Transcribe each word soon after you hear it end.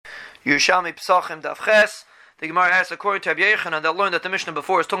Yerushalmi Pesachim Daf Ches. The Gemara asks, according to Rabbi Yechanan, they'll learn that the Mishnah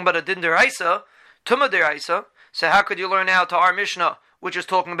before is talking about a din deraisa, tuma deraisa. So how could you learn now to our Mishnah, which is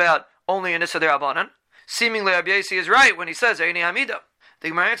talking about only an issa derabanan? Seemingly, Rabbi Yossi is right when he says Eini Hamida. The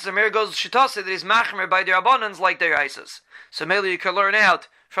Gemara answers, the Meir goes shitase that he's machmer by derabanans like deraisas. So maybe you can learn out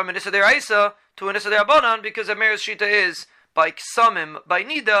from an issa deraisa to an issa derabanan because the Meir's shita is by ksamim by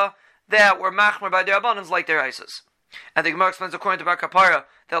nida that we're machmer by derabanans like deraisas. And the Gemara explains according to Bar Kapara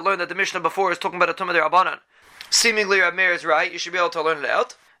that learned that the Mishnah before is talking about a tumah derabanan. Seemingly, Rabbi Meir is right. You should be able to learn it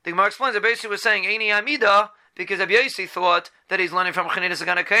out. The Gemara explains that basically was saying Eini Hamida because Rabbi Yossi thought that he's learning from Chanina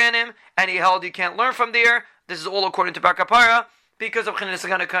Sagana Kayanim, and he held you can't learn from there. This is all according to Bar Kapara because of Chanina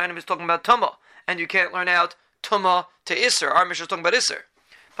Sagana Kayanim is talking about Tumah, and you can't learn out Tumah to Isser. Our Mishnah is talking about Isser.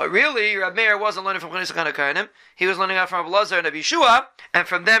 But really, Rabbi Meir wasn't learning from Chanina Sagana Kayanim. He was learning out from Rabbi Lazar and Rabbi Yeshua, and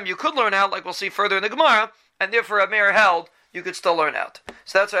from them you could learn out, like we'll see further in the Gemara, and therefore Rabbi Meir held you could still learn out.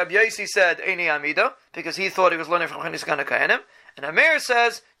 So that's why Rabbi Yossi said Eini Hamida, because he thought he was learning from Chanina Sagana Kayanim. And Amir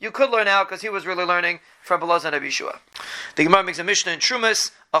says you could learn out because he was really learning from Belaz and Rabbi Yeshua. The Gemara makes a Mishnah in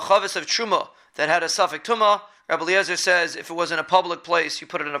Trumas, a chavis of Truma that had a suffix Tumah. Rabbi Eliezer says if it was in a public place, you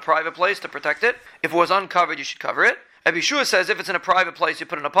put it in a private place to protect it. If it was uncovered, you should cover it. Rabbi Yeshua says if it's in a private place, you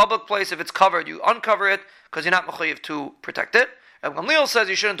put it in a public place. If it's covered, you uncover it because you're not mechayiv to protect it. Rabbi Gamliel says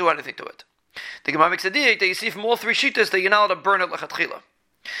you shouldn't do anything to it. The Gemara makes a diak that you see from all three shittas that you're not allowed to burn it lechatchila.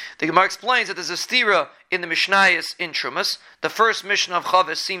 The Gemara explains that there's a stira in the Mishnayos in Trumas. The first Mishnah of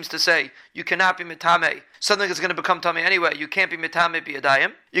Chavis seems to say you cannot be mitame. Something that's going to become tummy anyway. You can't be mitame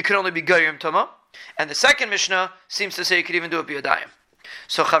biyadayim. You can only be goyim tuma. And the second Mishnah seems to say you could even do it biyadayim.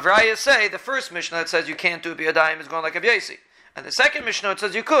 So Chavraya say the first Mishnah that says you can't do it biyadayim is going like Rabbi Yossi, and the second Mishnah that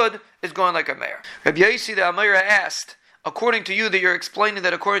says you could is going like a Meir. Rabbi Yossi the Amira asked, according to you that you're explaining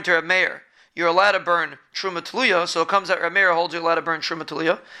that according to Rabbi Meir you're allowed to burn Truma Tluya, so it comes out Rabbi Meir holds you're allowed to burn Truma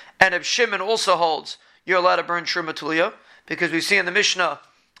Tluya, and Rabbi Shimon also holds you're allowed to burn Truma Tluya, because we see in the Mishnah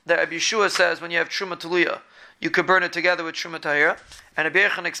that Rabbi Yeshua says when you have Truma Tluya, you could burn it together with Truma Tahira, and Rabbi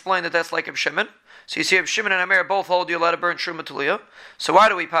Yechon explained that that's like Rabbi Shimon. So you see Rabbi Shimon and Rabbi Meir both hold you're allowed to burn Truma Tluya. So why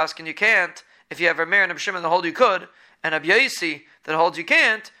do we paskin you can't? If you have Rabbi Meir and Rabbi Shimon that hold you could, and Rabbi Yossi that holds you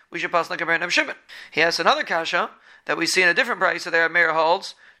can't, we should pass like Rabbi Meir and Rabbi Shimon. He has another kasha that we see in a different price that Rabbi Meir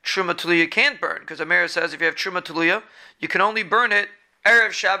holds Truma Tluya can't burn, because Amir says if you have Truma Tluya, you can only burn it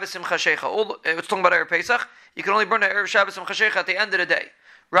Erev Shabbos Simcha Shecha. It's talking about Erev Pesach. You can only burn it Erev Shabbos Simcha Shecha at the end of the day,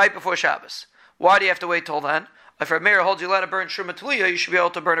 right before Shabbos. Why do you have to wait till then? If Amir holds you allowed to burn Truma Tluya, you should be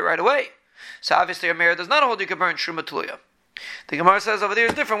able to burn it right away. So obviously Amir does not hold you can burn Truma Tluya. The Gemara says over there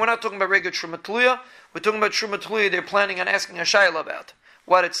is different. We're not talking about regular Truma Tluya. We're talking about Truma Tluya they're planning on asking a shayla about,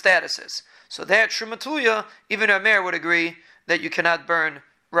 what its status is. So that Truma Tluya, even Amir would agree that you cannot burn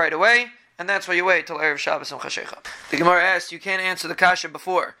right away, and that's why you wait till Erev Shabbos and Chashecha. The Gemara asks, you can't answer the kasha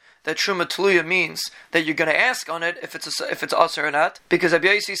before that Truma Tluya means that you're going to ask on it if it's asr or not, because Rabbi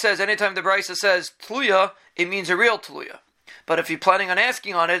Yossi says anytime the Brisa says Tluya, it means a real Tluya. But if you're planning on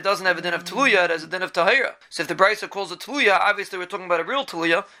asking on it, it doesn't have a din of Tluya, it has a din of Tahira. So if the Brisa calls it Tluya, obviously we're talking about a real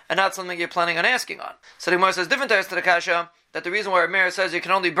Tluya, and not something you're planning on asking on. So the Gemara says different types to the kasha, that the reason why Rabbi says you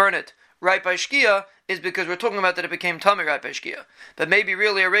can only burn it right by Shkia is because we're talking about that it became Tummy right by Shkia. But maybe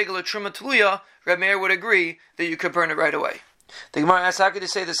really a regular Truma Tluya, Rabbi Meir would agree that you could burn it right away. The Gemara asks, how could you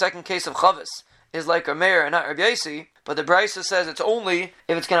say the second case of Chavis is like Rabbi Meir and not Rabbi Yossi, but the Brisa says it's only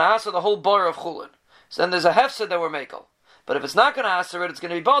if it's going to answer the whole bar of Chulin. So then there's a hefsed that we're makel. But if it's not going to answer it, it's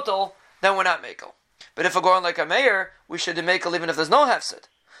going to be batal, then we're not makel. But if we're going like a Meir, we should be makel even if there's no hefsed.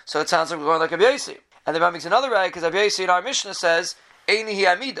 So it sounds like we're going like Rabbi Yossi. And the Gemara makes another right, because Rabbi Yossi in our Mishnah says, Eini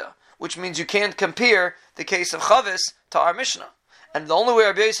Hamida, which means you can't compare the case of Chavis to our Mishnah. And the only way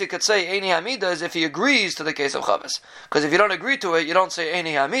Rabbi Yossi could say Eini Hamida is if he agrees to the case of Chavis. Because if you don't agree to it, you don't say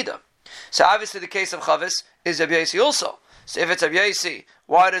Eini Hamida. So obviously the case of Chavis is Rabbi Yossi also. So if it's Rabbi Yossi,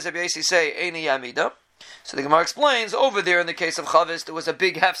 why does Rabbi Yossi say Eini Hamida? So the Gemara explains, over there in the case of Chavis, there was a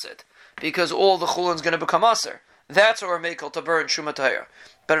big hefset, because all the chulin is going to become aser. That's what we're makel to burn Truma Tahira.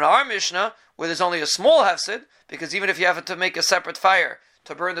 But in our Mishnah, where there's only a small hefset, because even if you have to make a separate fire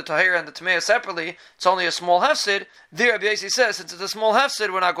to burn the Tahira and the Tamea separately, it's only a small hefsid. There Rabbi Yossi says, since it's a small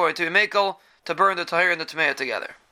hefsid, we're not going to be makel to burn the Tahira and the Tamea together.